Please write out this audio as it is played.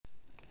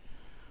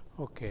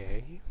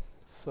Okay,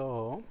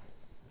 so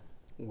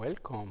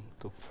welcome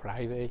to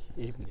Friday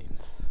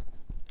evenings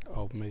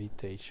of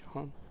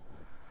meditation.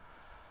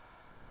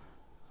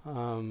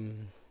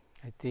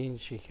 I think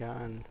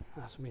Shihan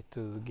asked me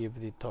to give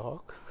the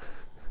talk.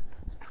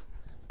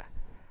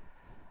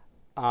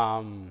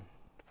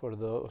 For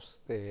those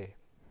that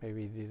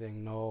maybe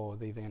didn't know,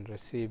 didn't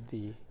receive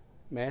the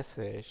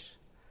message,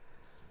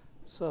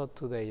 so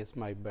today is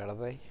my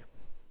birthday,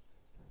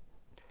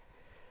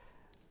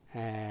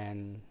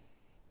 and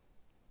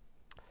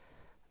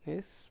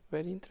it's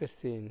very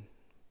interesting.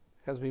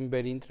 Has been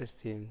very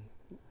interesting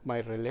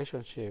my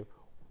relationship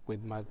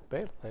with my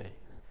birthday,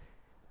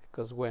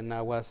 because when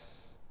I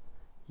was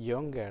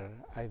younger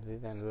I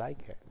didn't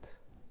like it,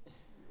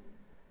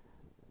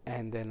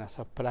 and then as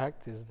a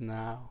practice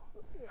now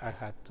I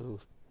had to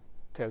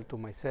tell to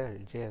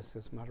myself, yes,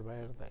 it's my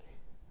birthday,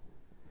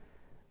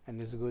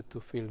 and it's good to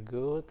feel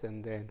good,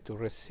 and then to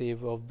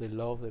receive all the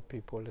love that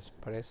people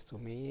express to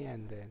me,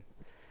 and then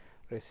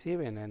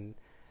receiving,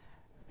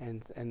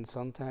 and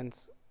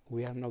sometimes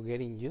we are not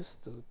getting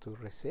used to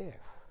receive.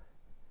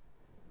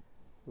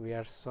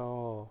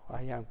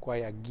 I am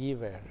quite a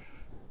giver,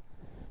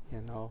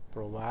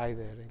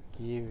 provider and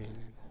giving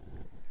and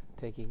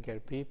taking care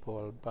of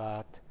people,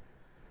 but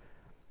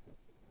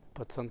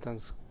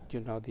sometimes,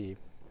 the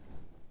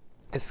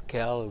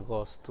scale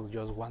goes to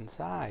just one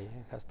side.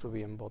 It has to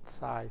be on both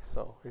sides.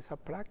 So it's a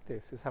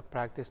practice. It's a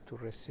practice to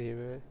receive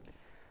it.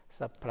 It's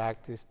a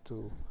practice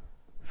to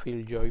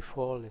feel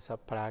joyful. It's a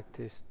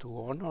practice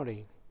to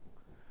honoring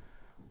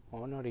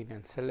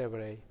and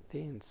celebrate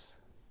things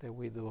that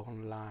we do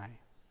on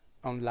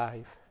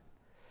life.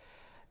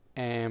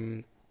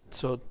 And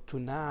so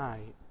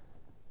tonight,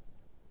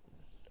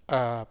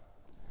 I'd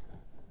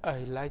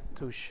like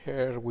to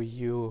share with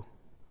you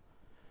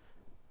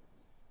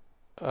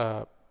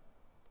a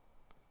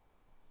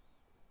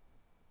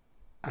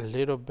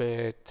little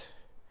bit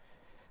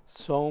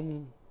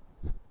some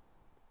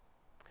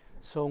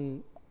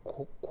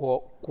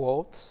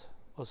quotes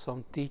or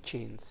some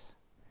teachings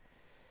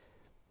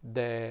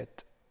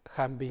that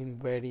have been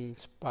very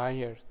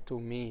inspired to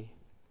me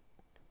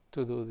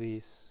to do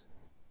this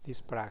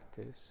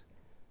practice.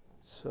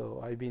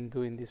 So I've been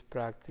doing this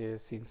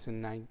practice since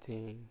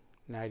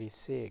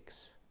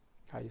 1996.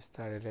 I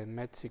started in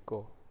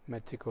Mexico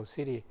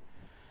City,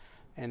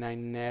 and I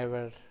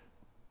never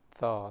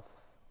thought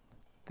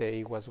that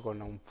it was going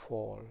to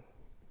unfold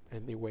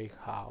in the way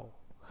how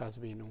has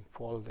been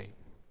unfolding.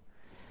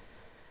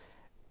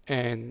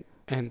 And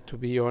to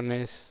be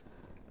honest,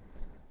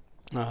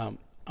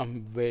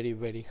 I'm very,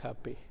 very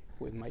happy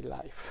with my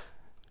life.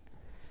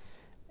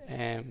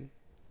 And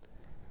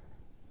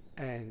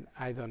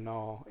I don't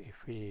know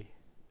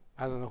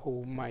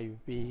who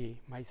might be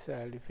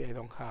myself if I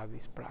don't have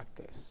this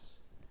practice.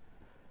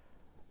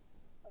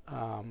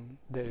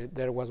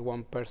 There was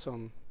one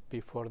person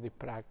before the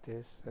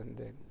practice and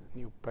then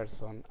new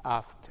person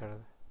after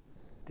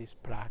this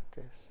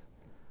practice.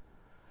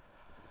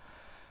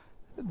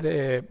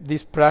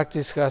 This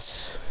practice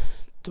has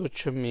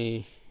touched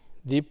me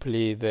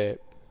deeply that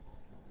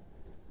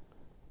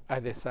I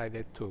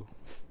decided to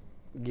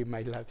give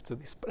my life to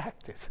this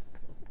practice.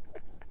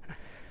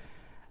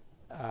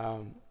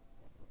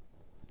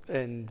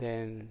 And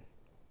then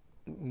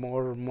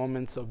more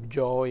moments of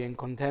joy and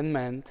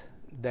contentment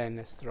than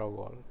a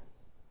struggle.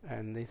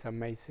 And it's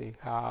amazing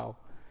how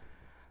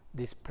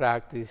this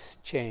practice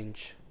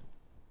changed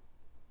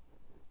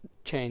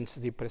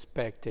the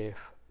perspective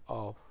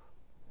of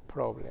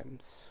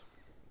problems.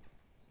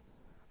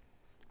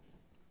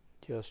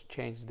 Just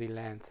change the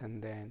lens,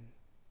 and then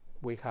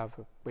we have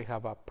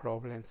our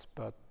problems,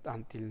 but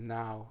until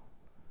now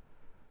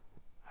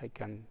I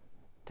can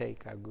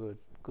take a good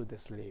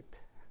sleep.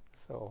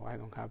 So I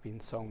don't have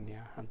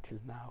insomnia until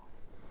now.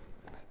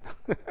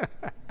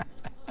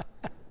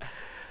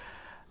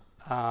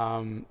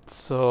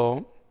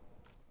 So,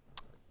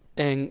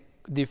 and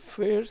the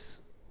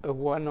first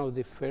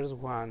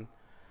one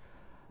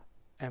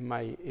in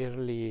my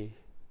early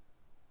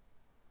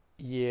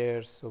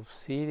years of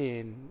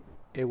sitting,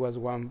 it was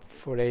one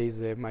phrase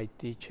that my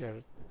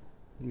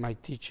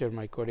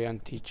Korean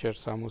teacher,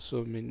 Samu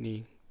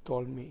Sumini,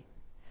 told me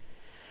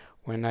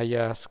when I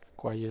asked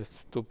quite a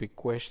stupid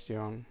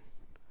question.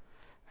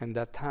 And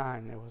that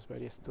time it was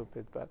very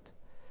stupid, but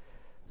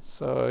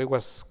so it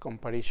was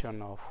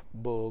comparison of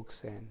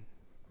books and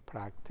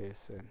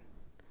practice, and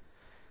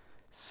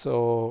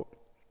so,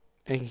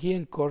 and he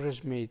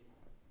encouraged me.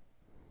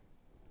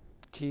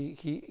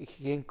 He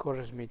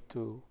encouraged me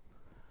to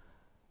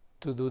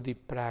do the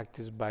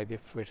practice by the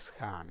first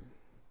hand.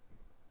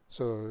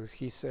 So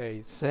he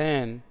said,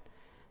 Zen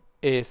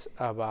is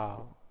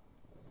about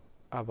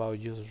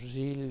just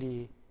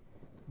really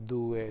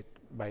do it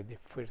by the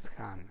first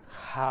hand,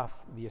 have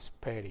the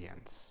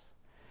experience.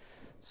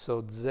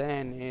 So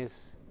Zen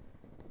is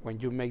when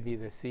you make the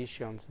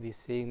decisions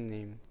this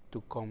evening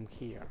to come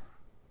here.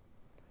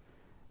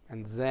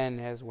 And Zen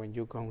is when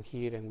you come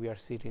here and we are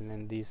sitting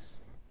in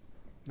this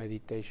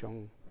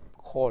meditation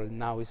hall.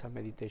 Now it's a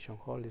meditation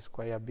hall. It's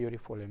quite a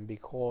beautiful and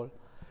big hall.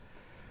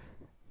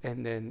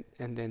 and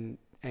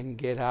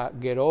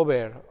get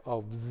over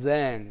of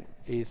Zen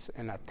is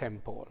in a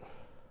temple,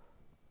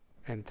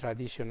 and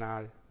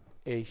traditional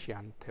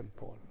Asian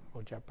temple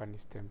or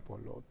Japanese temple,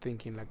 or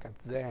thinking like a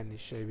Zen is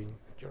shaving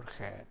your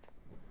head.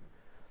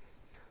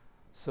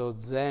 So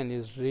Zen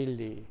is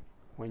really,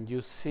 when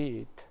you see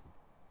it,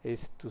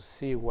 is to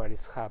see what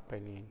is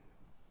happening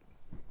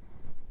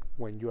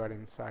when you are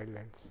in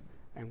silence,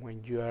 and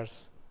when you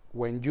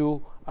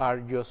are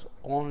just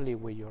only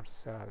with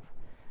yourself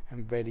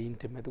in very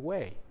intimate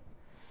way.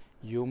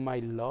 You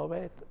might love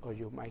it or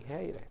you might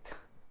hate it,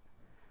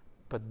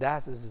 but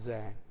that's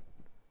Zen.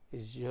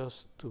 It's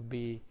just to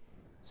be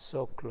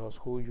so close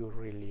who you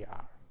really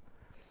are.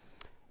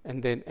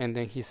 And then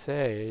he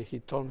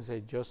told me,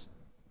 say, just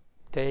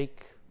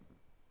take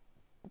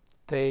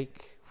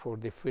for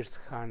the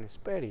first-hand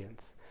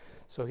experience.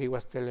 So he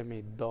was telling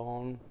me,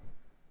 don't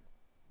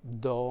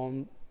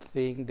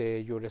think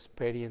that your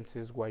experience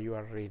is what you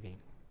are reading.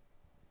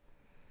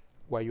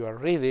 What you are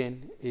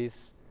reading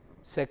is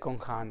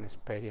second-hand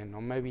experience,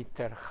 or maybe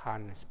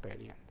third-hand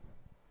experience.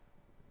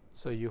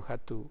 So you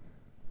have to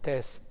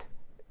test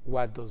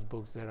what those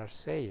books that are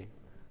saying.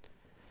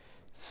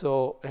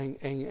 So and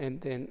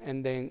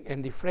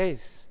the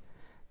phrase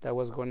that I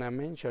was gonna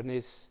mention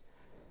is,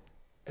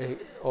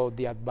 or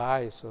the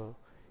advice. So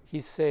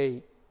he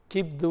say,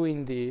 keep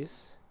doing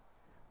this.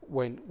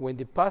 When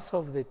the pass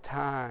of the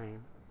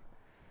time,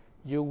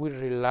 you will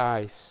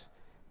realize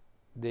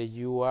that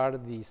you are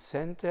the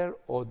center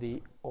or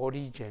the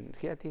origin.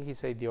 I think he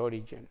said the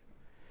origin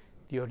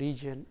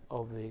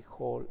of the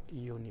whole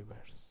universe.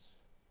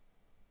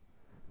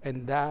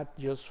 And that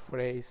just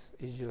phrase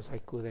is just, I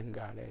couldn't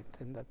get it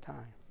in that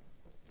time.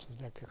 It's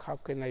like, how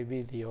can I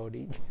be the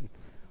origin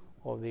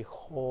of the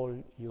whole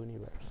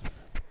universe?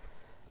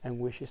 And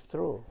which is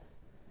true.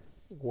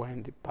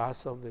 When the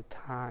pass of the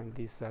time,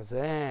 this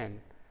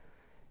Zen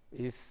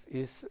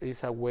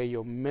is a way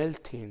of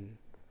melting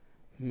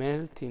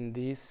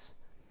this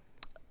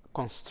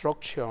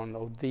construction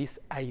of this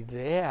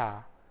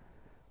idea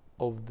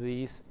of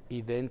this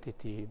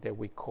identity that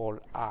we call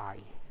I.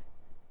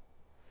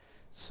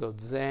 So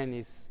Zen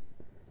is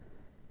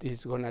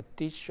gonna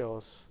teach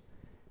us,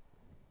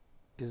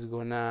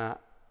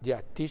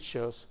 teach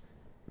us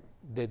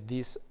that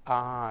this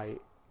I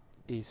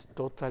is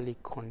totally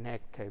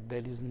connected.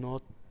 There is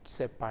no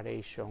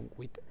separation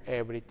with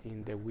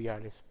everything that we are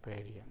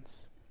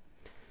experiencing.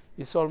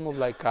 It's almost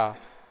like a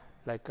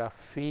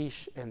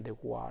fish in the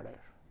water,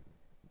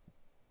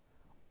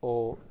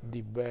 or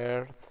the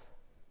bird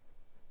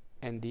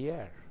and the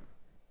air.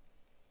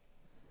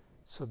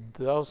 So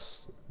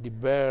the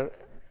bird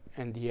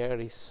and the air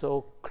is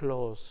so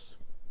close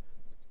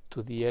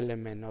to the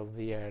element of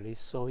the air, is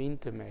so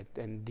intimate,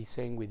 and the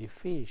same with the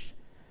fish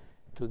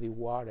to the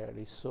water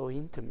is so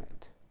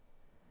intimate.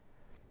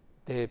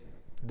 They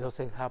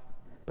doesn't have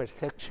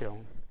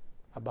perception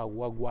about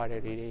what water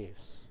it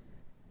is.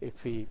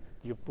 If you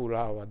pull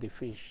out the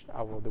fish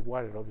out of the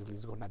water, obviously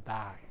it's gonna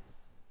die.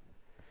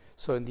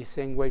 So in the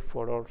same way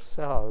for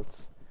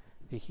ourselves,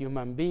 the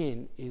human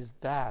being is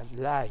that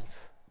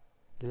life.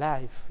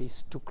 Life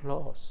is too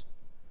close.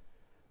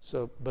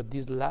 So, but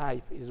this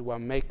life is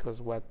what makes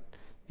us what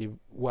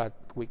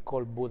we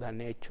call Buddha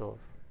nature,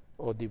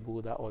 or the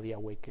Buddha, or the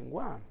awakened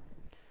one.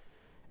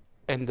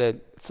 And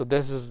then, so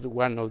this is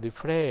one of the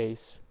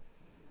phrase.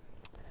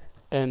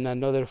 And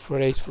another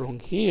phrase from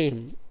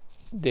him,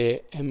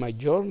 in my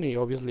journey,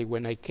 obviously,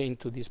 when I came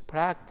to this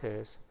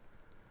practice,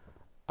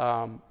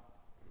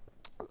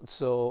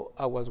 so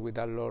I was with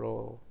a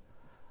lot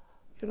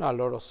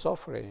of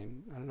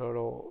suffering, a lot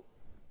of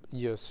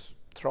just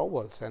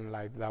troubles in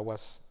life. That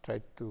was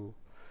trying to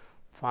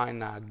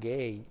find a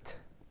gate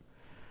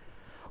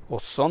or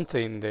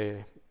something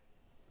that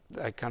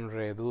I can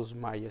reduce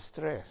my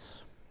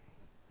stress,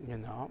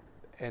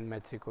 in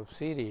Mexico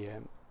City.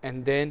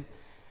 And then,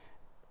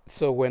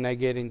 so when I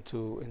get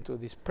into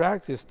this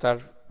practice,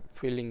 start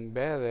feeling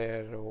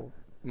better or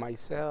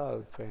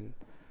myself,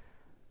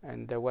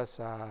 and there was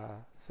a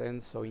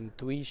sense of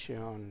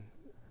intuition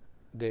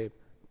that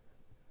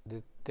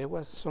there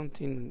was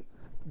something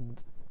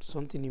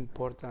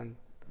important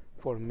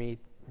for me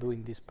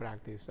doing this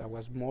practice. I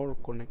was more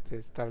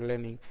connected, start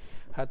learning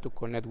how to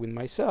connect with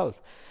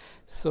myself.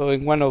 So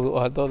in one of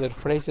the other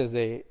phrases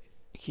that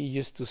he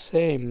used to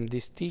say,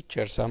 this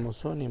teacher,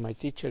 Samosoni, my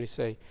teacher, he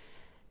say,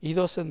 it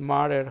doesn't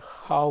matter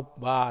how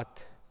bad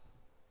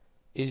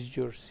is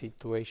your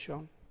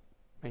situation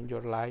in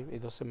your life.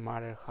 It doesn't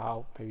matter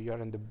how, maybe you're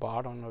in the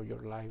bottom of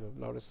your life, a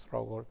lot of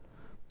struggle,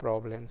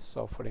 problems,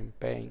 suffering,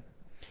 pain.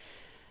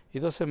 It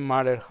doesn't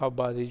matter how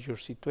bad is your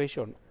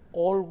situation.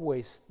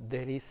 Always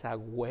there is a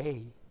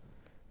way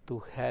to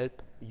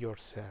help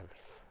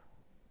yourself.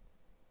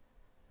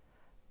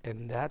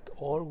 And that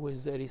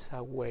always there is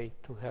a way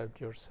to help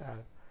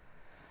yourself.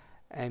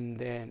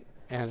 And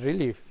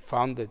really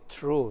found the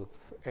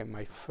truth in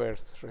my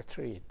first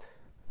retreat.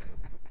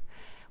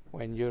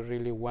 When you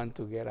really want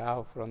to get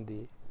out from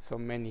so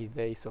many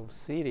days of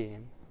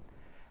sitting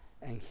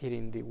and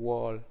hitting the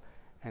wall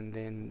And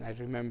then I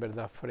remember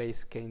that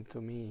phrase came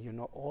to me,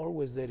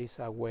 always there is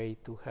a way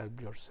to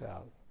help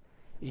yourself.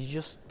 It's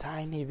just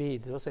tiny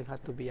bit. It doesn't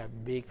have to be a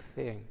big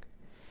thing.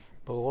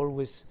 But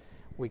always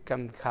we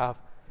can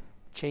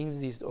change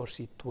this or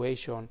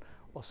situation,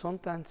 or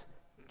sometimes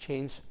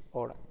change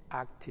our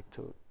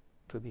attitude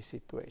to the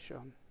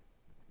situation.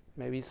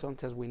 Maybe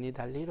sometimes we need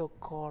a little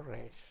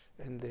courage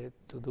and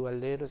to do a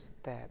little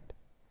step.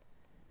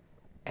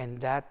 And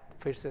that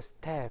first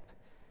step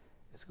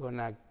is going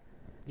to,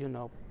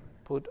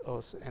 put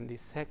us in the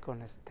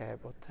second step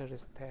or third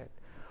step.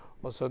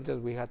 Or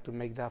sometimes we have to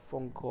make that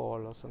phone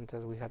call, or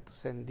sometimes we have to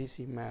send this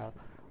email,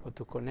 or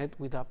to connect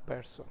with that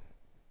person.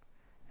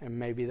 And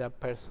maybe that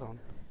person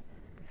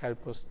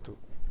help us too.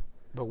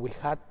 But we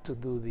had to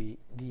do the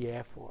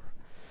effort.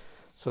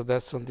 So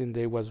that's something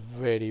that was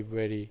very,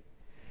 very,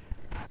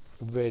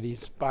 very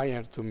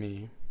inspiring to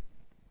me.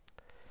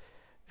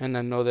 And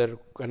another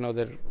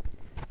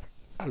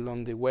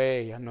along the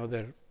way,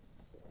 another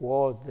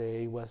quote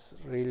that was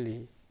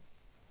really,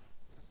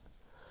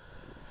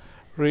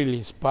 really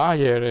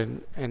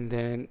inspired,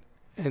 and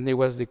it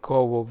was the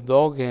quote of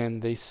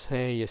Dogen. They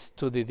say,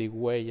 "Study the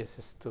way as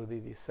study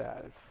the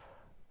self."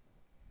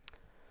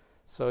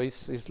 So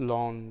it's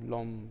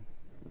long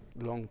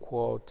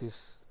quote.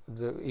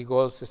 It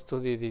goes,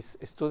 study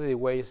the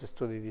way is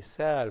study the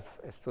self.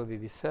 Study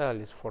the self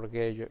is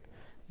forget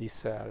the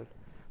self.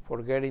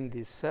 Forgetting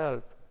the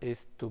self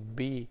is to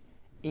be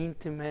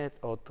intimate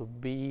or to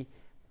be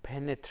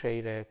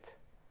penetrated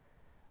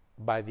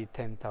by the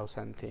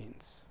 10,000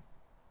 things.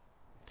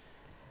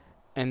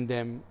 And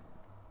then,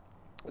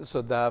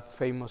 so that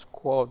famous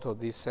quote of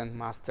this Zen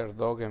Master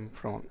Dogen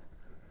from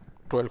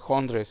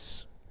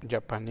 1200s,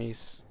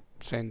 Japanese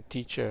Zen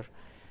teacher.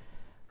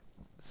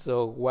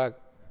 So what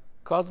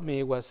caught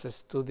me was a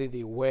study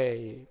the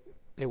way.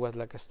 It was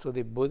like a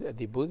study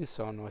the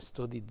Buddhism or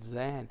study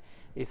Zen.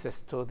 It's a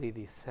study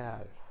the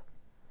self.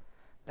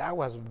 That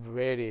was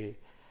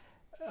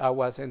I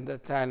was in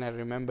that time, I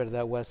remember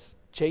that I was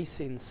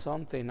chasing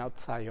something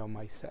outside of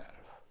myself.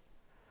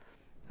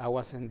 I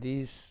was in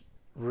this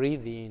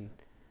reading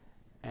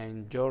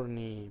and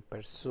journey,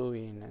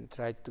 pursuing and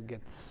trying to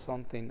get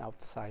something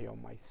outside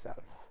of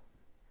myself.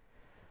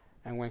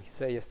 And when he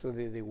says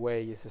study the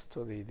way is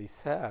study the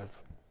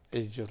self,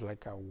 it's just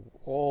like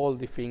all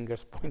the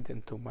fingers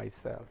pointing to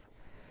myself.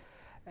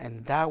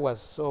 And that was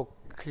so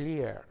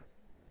clear.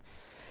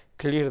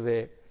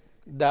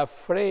 That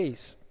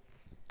phrase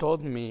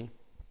taught me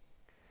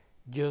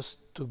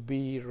just to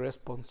be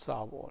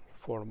responsible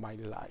for my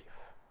life.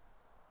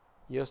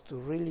 Just to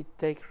really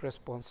take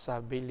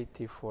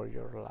responsibility for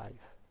your life.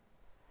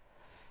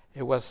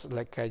 It was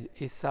like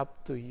it's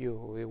up to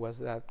you. It was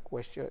that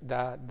question,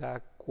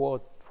 that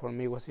quote for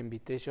me was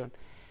invitation.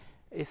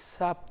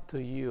 It's up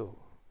to you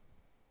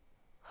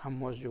how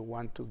much you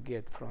want to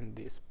get from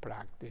this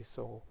practice.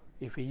 So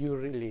if you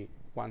really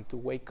want to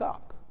wake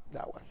up,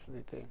 that was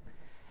the thing.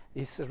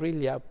 It's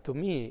really up to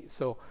me.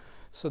 So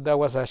that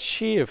was a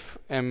shift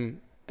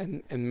in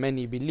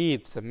many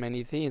beliefs and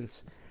many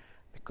things,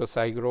 because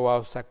I grew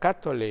up as a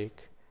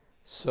Catholic.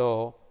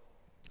 So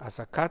as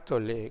a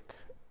Catholic,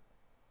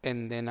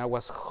 and then I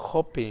was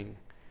hoping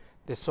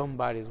that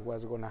somebody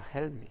was going to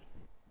help me,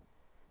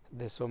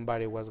 that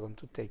somebody was going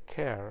to take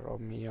care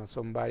of me, and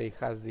somebody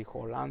has the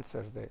whole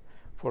answers.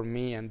 For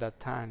me, at that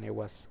time, it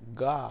was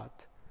God.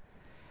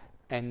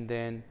 And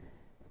then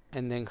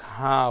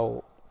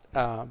how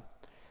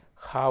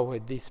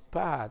this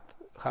path,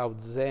 how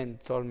Zen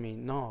told me,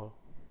 no,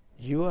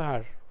 you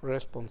are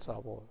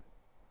responsible.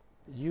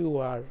 You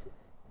are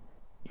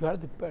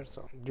the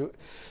person.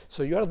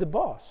 So you are the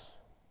boss.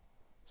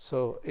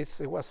 So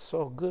it was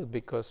so good,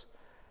 because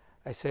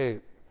I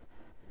said,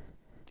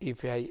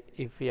 if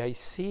I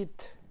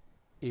sit,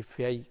 if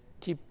I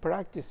keep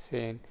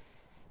practicing,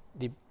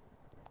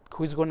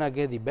 who's gonna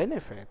get the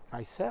benefit?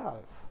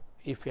 Myself.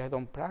 If I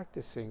don't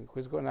practicing,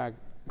 who's gonna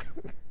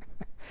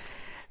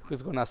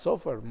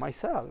suffer?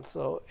 Myself.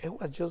 So it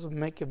was just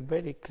making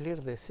very clear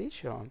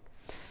decision,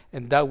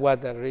 and that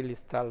was I really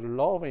started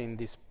loving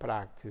this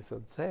practice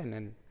of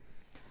Zen,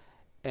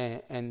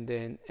 and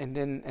then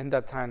in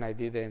that time I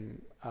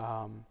didn't.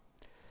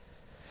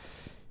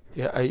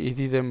 It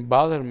didn't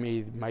bother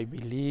me, my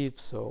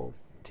beliefs or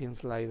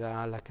things like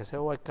that. Like I said,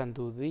 I can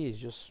do this.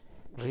 Just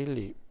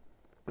really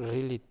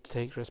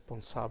take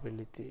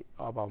responsibility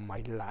about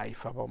my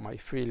life, about my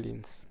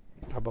feelings,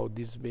 about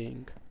this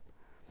being.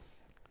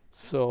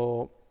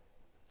 So,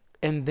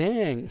 and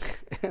then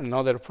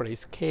another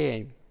phrase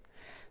came.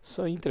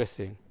 So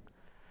interesting,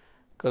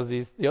 because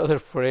the other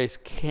phrase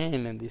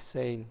came at the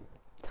same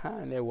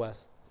time. It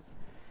was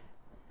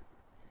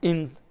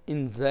in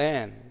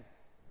Zen,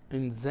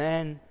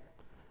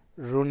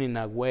 running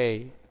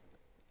away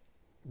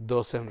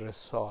doesn't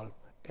resolve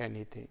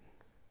anything.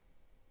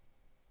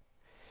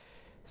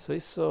 So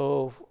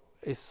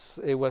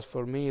it was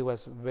for me. It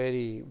was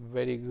very,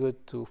 very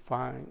good to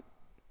find.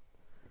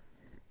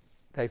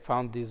 I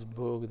found this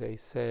book. They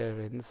said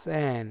in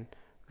Zen,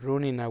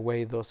 running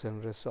away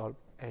doesn't resolve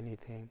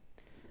anything.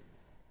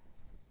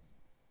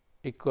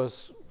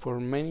 because for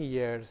many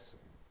years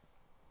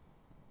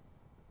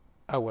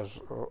I was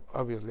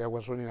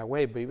running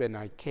away, but even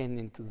I came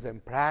into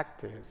Zen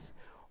practice,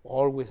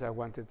 always I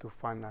wanted to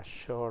find a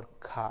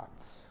shortcut.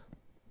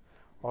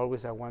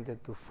 Always I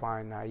wanted to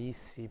find an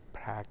easy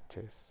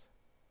practice.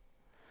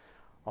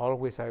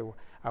 Always I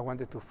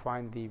wanted to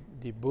find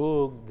the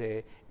book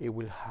that it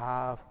will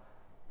have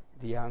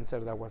the answer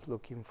that I was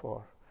looking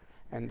for.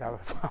 And I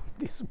found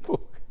this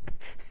book.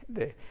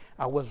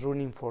 I was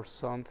running for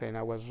something.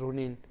 I was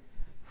running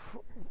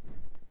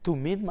to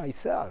meet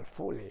myself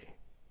fully.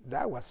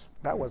 That was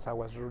I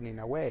was running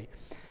away.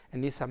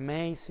 And it's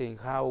amazing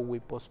how we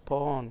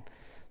postpone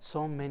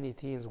so many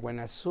things. When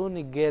as soon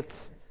it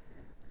gets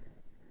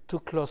too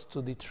close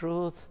to the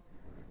truth,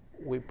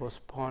 we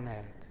postpone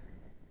it.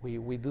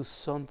 We do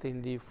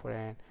something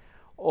different.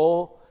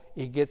 Or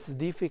it gets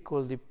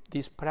difficult,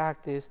 this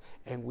practice,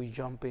 and we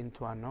jump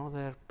into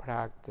another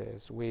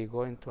practice. We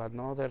go into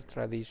another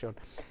tradition.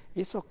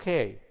 It's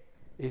okay.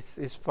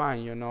 It's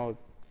fine, you know.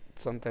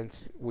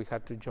 Sometimes we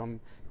had to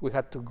jump. We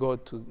had to go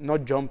to,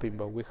 not jumping,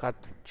 but we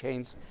had to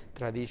change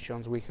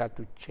traditions. We had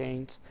to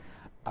change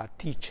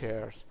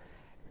teachers.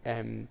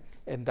 And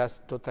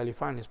that's totally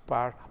fine. It's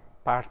part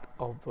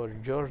of our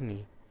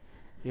journey,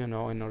 you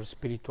know, in our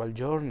spiritual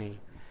journey.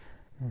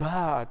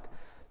 But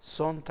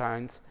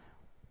sometimes,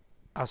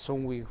 as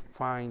soon we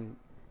find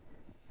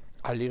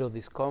a little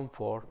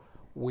discomfort,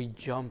 we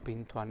jump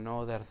into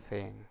another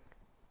thing.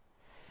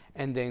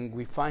 And then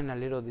we find a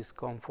little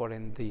discomfort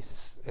in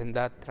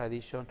that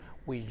tradition,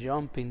 we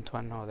jump into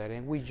another,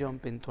 and we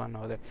jump into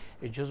another.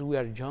 It's just we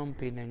are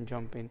jumping and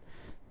jumping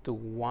to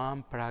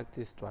one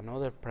practice, to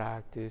another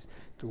practice,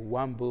 to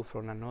one book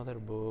from another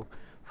book,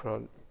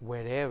 from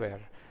wherever.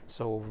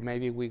 So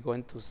maybe we go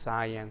into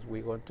science, we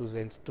go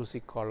to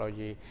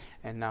psychology,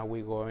 and now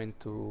we go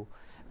into,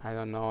 I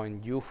don't know, in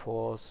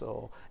UFOs,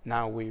 or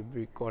now we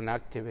become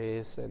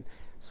activists, and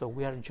so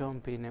we are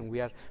jumping,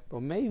 but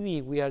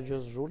maybe we are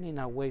just running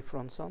away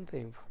from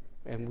something,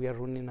 and we are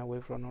running away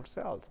from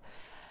ourselves.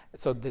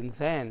 So then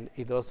Zen,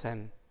 it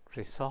doesn't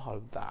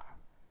resolve that.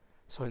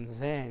 So in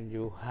Zen,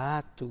 you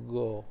had to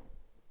go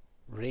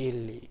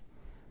really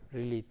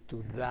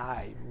to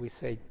dive. We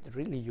say,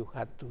 really, you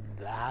had to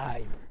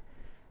dive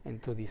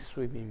into the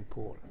swimming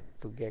pool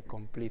to get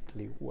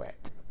completely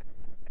wet.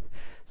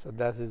 So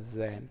that is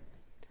Zen.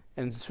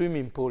 And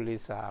swimming pool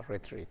is a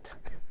retreat.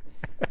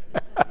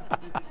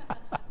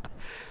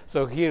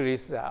 So here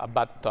is a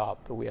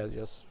bathtub. We are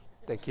just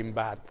taking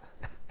bath.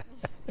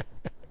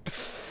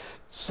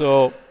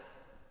 So,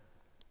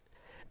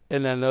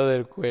 and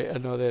another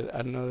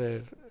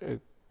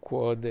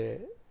quote,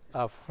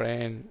 a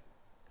friend,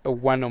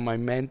 one of my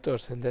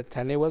mentors at that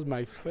time. It was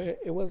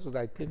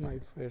I think my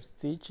first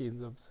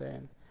teachings of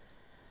Zen.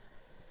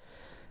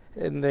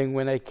 And then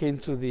when I came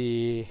to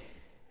the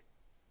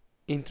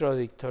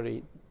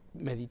introductory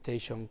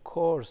meditation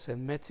course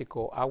in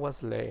Mexico, I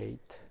was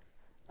late.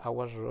 I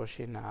was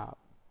rushing out,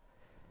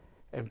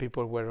 and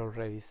people were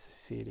already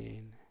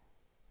sitting.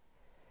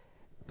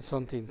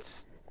 Something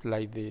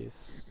like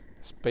this,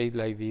 space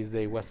like this,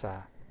 there was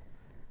a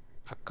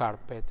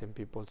carpet and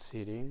people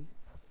sitting,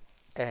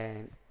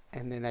 and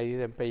then I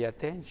didn't pay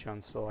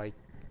attention, so I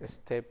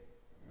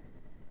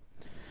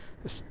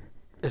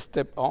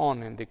stepped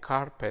on in the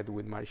carpet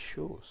with my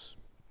shoes.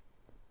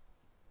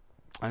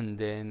 And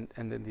then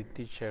the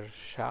teacher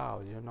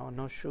shouted, you know,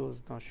 no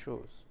shoes, no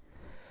shoes.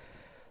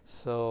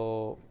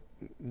 So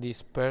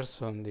this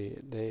person,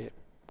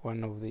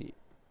 one of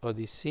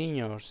the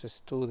senior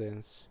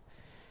students,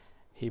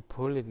 he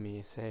pulled me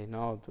and said,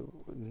 no,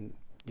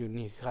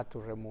 you have to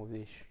remove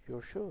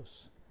your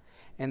shoes.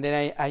 And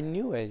then I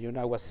knew it, you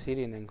know, I was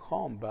sitting at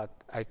home, but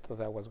I thought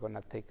I was going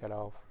to take it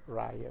off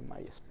right at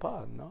my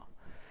spot, no?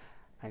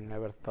 I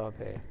never thought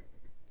that,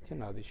 you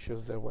know, the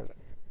shoes that were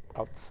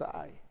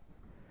outside.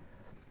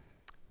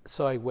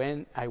 So I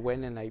went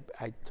and I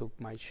took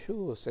my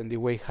shoes, and the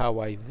way how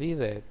I did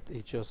it,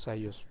 I just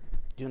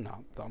you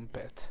know, dump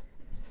it.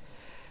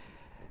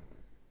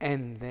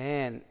 And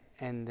then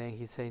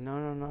he said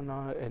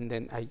no, and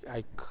then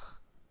I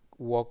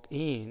walked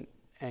in,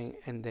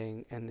 and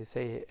then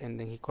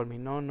he called me,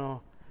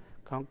 no,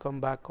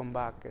 come back,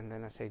 and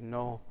then I said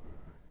no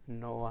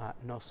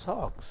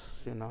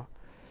socks, you know.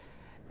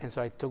 And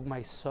so I took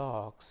my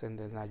socks, and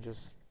then I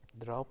just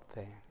dropped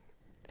them,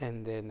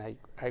 and then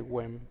I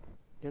went,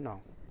 you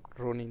know,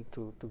 running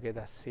to get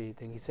a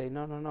seat, and he said,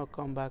 no,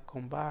 come back.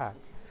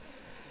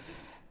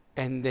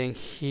 And then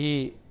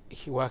he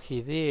what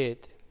he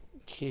did,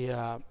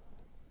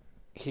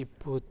 he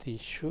put the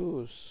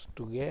shoes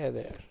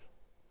together,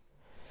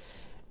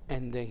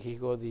 and then he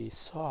got the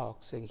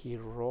socks, and he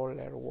rolled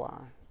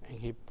one, and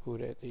he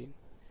put it in,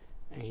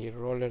 and he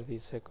rolled the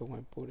second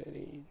one, put it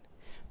in.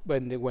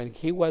 But when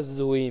he was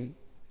doing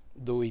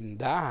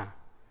that,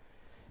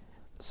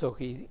 so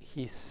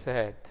he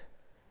said,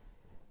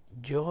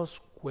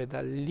 just with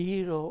a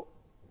little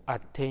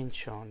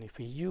attention, if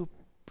you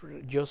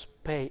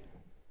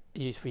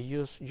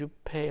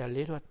pay a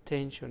little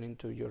attention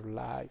into your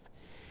life,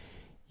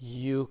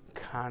 you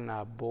can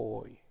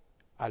avoid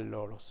a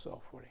lot of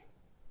suffering.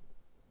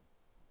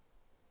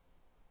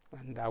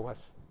 And that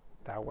was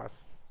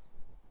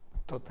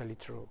totally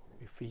true.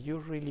 If you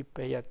really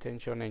pay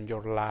attention in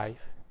your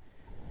life,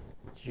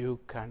 you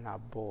can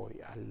avoid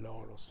a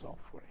lot of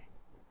suffering.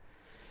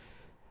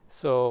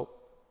 So,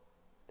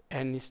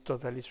 and it's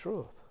totally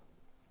true.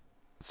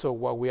 So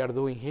what we are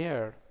doing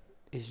here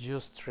is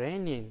just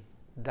training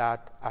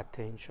that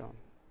attention.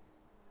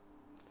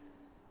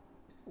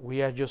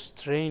 We are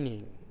just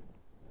training.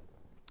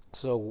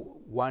 So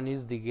one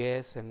is the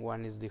guest and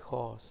one is the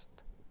host.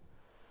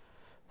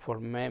 For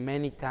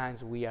many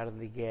times we are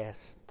the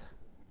guest.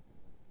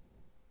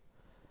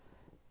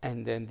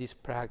 And then this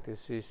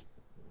practice is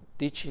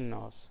teaching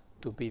us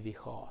to be the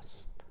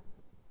host.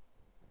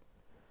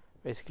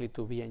 Basically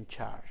to be in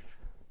charge.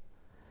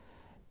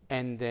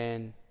 And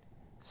then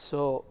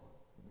so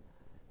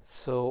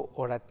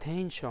our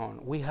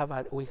attention, we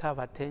have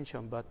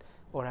attention, but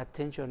our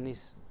attention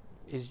is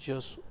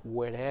just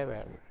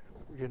wherever,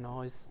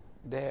 it's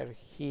there,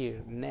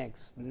 here,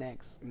 next thing,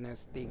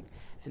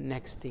 and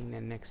next thing,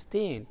 and next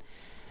thing,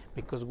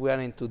 because we are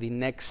into the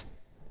next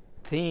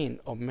thing,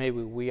 or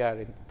maybe we are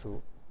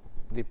into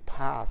the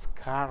past,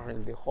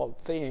 carrying the whole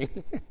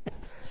thing.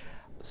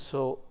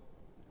 So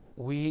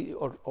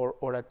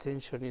our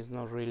attention is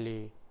not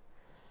really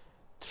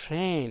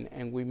trained,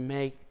 and we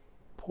make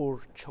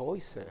poor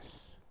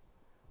choices.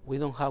 We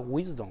don't have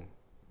wisdom.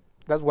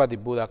 That's what the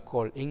Buddha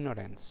called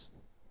ignorance.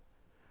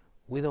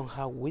 We don't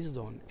have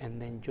wisdom,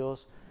 and then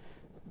just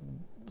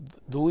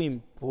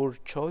doing poor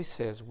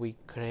choices, we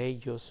create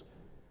just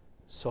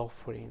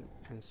suffering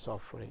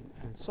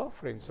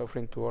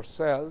to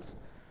ourselves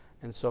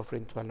and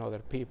suffering to other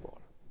people.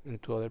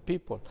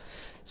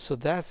 So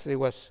it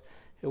was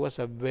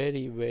a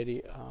very,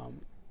 very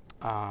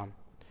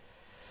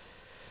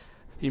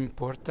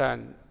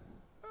important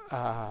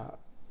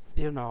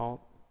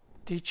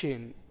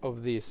teaching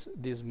of this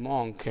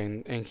monk,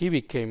 and he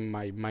became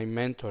my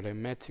mentor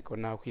in Mexico.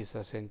 Now he's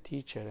a Zen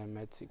teacher in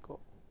Mexico,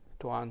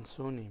 Tuan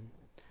Sunim.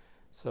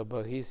 So,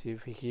 but if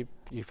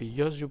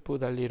you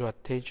put a little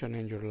attention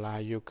in your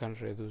life, you can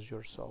reduce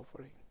your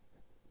suffering.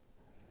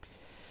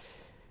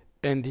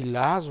 And the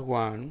last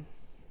one,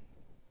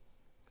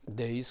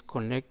 that is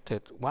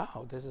connected.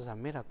 Wow, this is a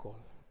miracle.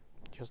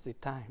 Just the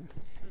time.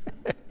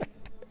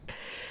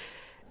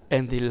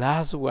 And the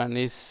last one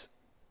is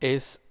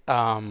this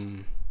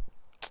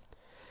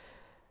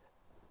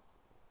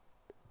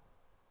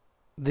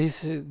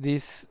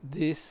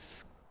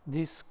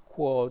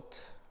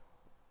quote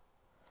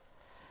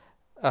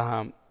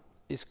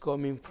is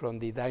coming from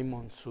the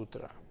Diamond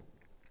Sutra.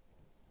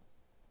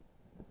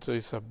 So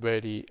it's a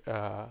very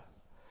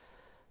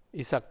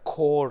it's a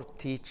core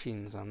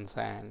teachings on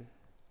Zen,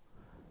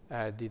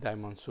 the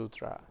Diamond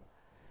Sutra.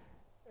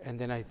 And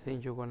then I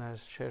think you're gonna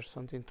share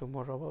something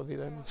tomorrow about the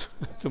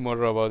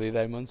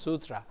Diamond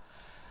Sutra.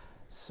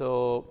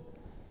 So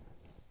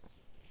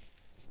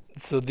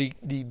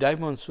the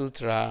Diamond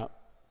Sutra,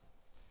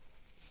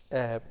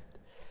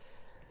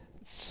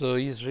 so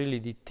is really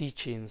the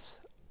teachings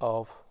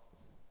of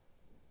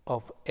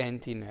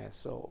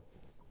emptiness,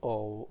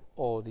 or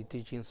the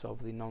teachings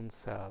of the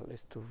non-self,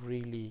 is to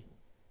really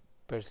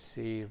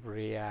perceive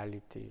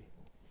reality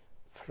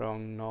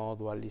from no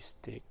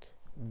dualistic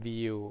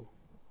view.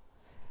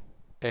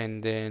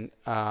 And then,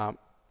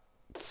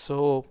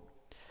 so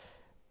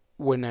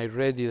when I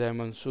read the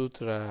Diamond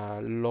Sutra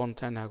a long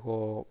time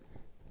ago,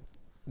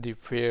 the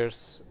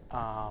first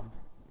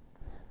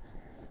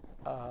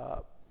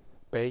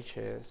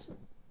pages,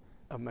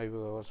 maybe it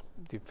was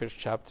the first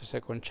chapter,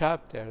 second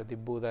chapter, the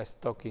Buddha is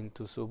talking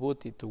to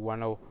Subhuti, to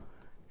one of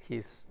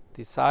his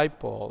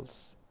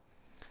disciples.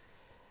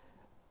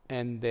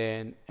 And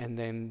then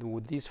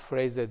with this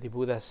phrase that the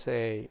Buddha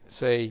say,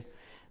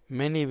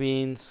 many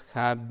beings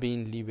have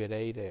been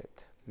liberated.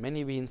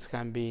 Many beings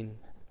have been,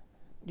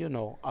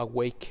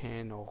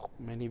 awakened, or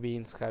many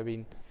beings have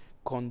been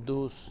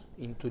conduced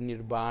into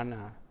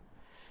nirvana.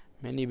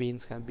 Many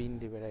beings have been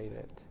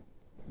liberated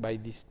by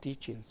these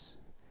teachings.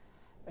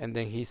 And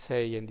then he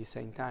say in the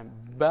same time,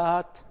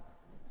 but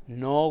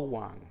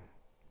no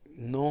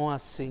a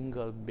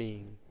single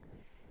being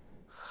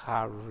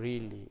have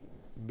really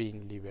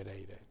been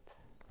liberated.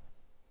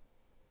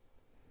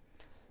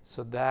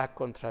 So that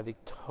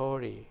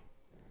contradiction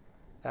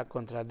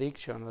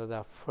of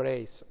that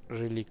phrase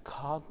really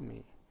caught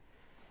me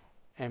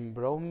and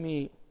brought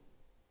me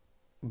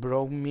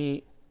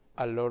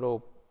a lot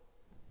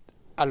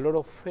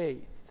of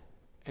faith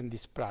in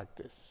this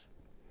practice.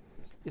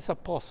 It's a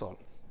puzzle,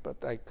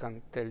 but I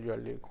can tell you a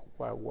little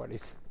what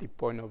is the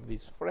point of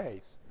this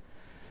phrase.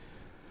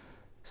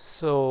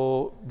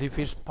 So the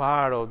first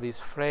part of this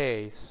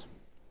phrase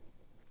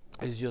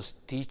is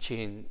just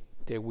teaching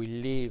that we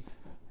live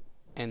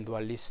in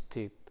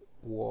dualistic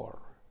world.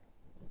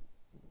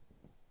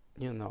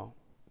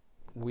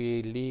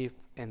 We live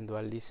in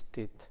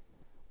dualistic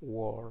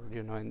world,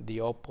 in the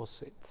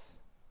opposites.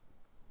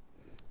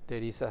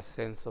 There is a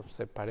sense of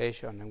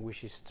separation, and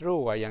which is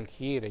true. I am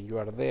here and you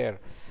are there.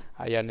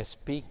 I am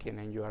speaking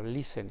and you are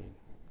listening.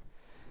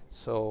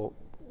 So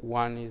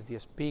one is the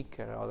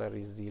speaker, other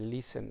is the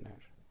listener.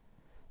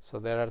 So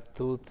there are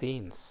two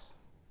things,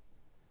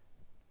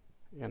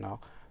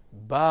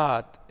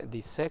 But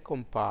the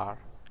second part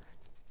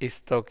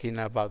is talking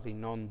about the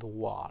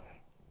non-dual.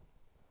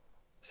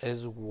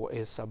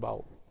 Is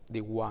about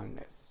the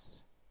oneness.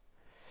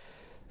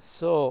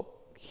 So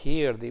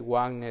here, the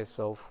oneness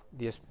of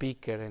the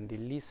speaker and the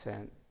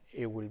listener,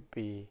 it will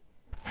be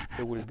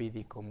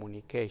the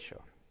communication.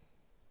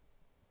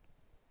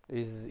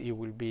 It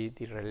will be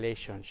the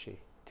relationship,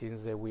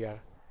 things that we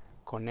are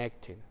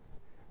connecting.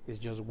 It's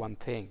just one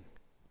thing.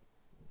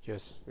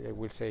 Just, I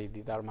will say,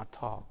 the Dharma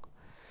talk.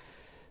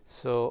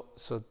 So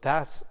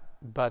that's,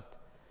 but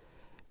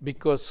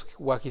because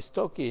what he's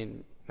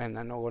talking, and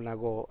I'm not gonna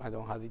go, I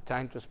don't have the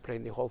time to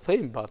explain the whole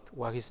thing, but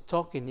what he's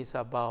talking is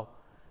about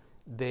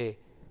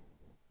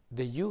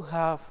you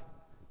have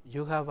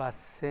a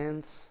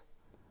sense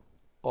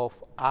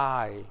of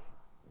I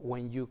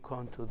when you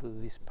come to do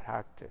this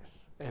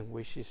practice, and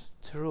which is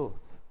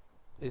truth.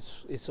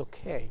 It's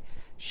okay.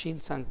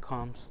 Shinsan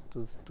comes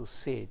to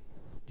sit,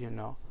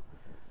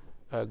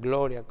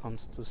 Gloria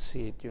comes to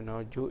sit,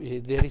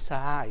 there is a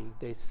I,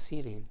 there's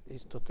sitting.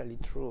 It's totally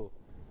true.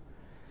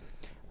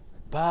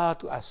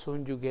 But as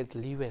soon as you get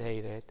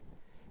liberated,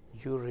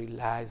 you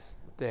realize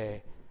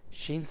the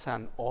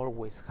Shinsan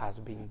always has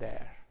been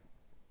there.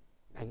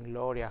 And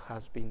Gloria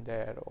has been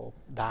there, or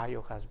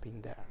Dayo has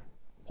been there.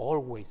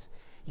 Always.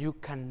 You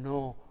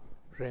cannot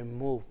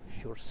remove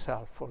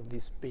yourself from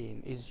this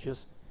being. It's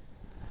just,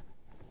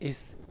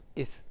 it's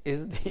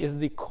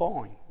the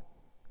coin.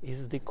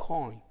 It's the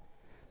coin.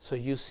 So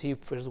you see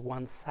first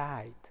one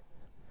side.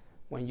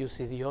 When you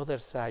see the other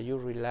side, you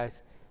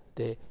realize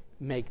they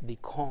make the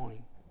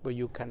coin, but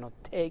you cannot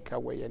take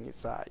away any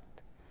side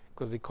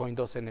because the coin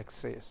doesn't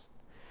exist.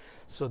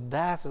 So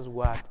that is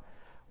what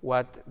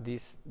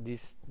this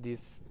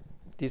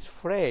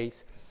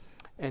phrase,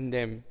 and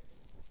then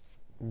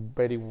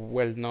very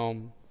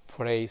well-known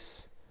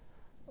phrase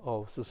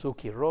of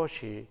Suzuki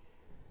Roshi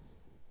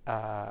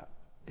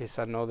is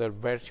another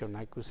version.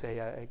 I could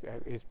say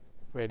it's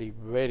very,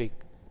 very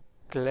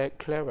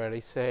clever. They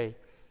say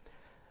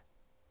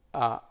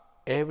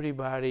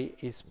everybody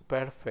is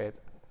perfect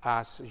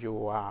as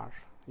you are.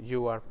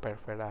 You are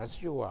perfect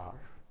as you are,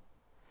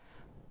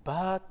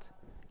 but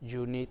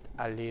you need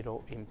a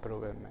little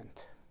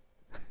improvement.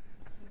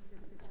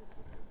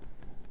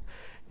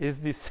 It's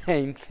the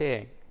same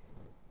thing.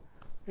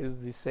 It's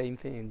the same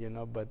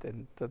thing, but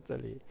then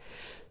totally.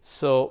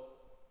 So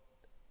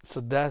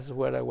that's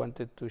what I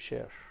wanted to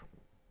share.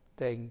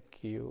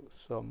 Thank you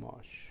so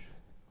much.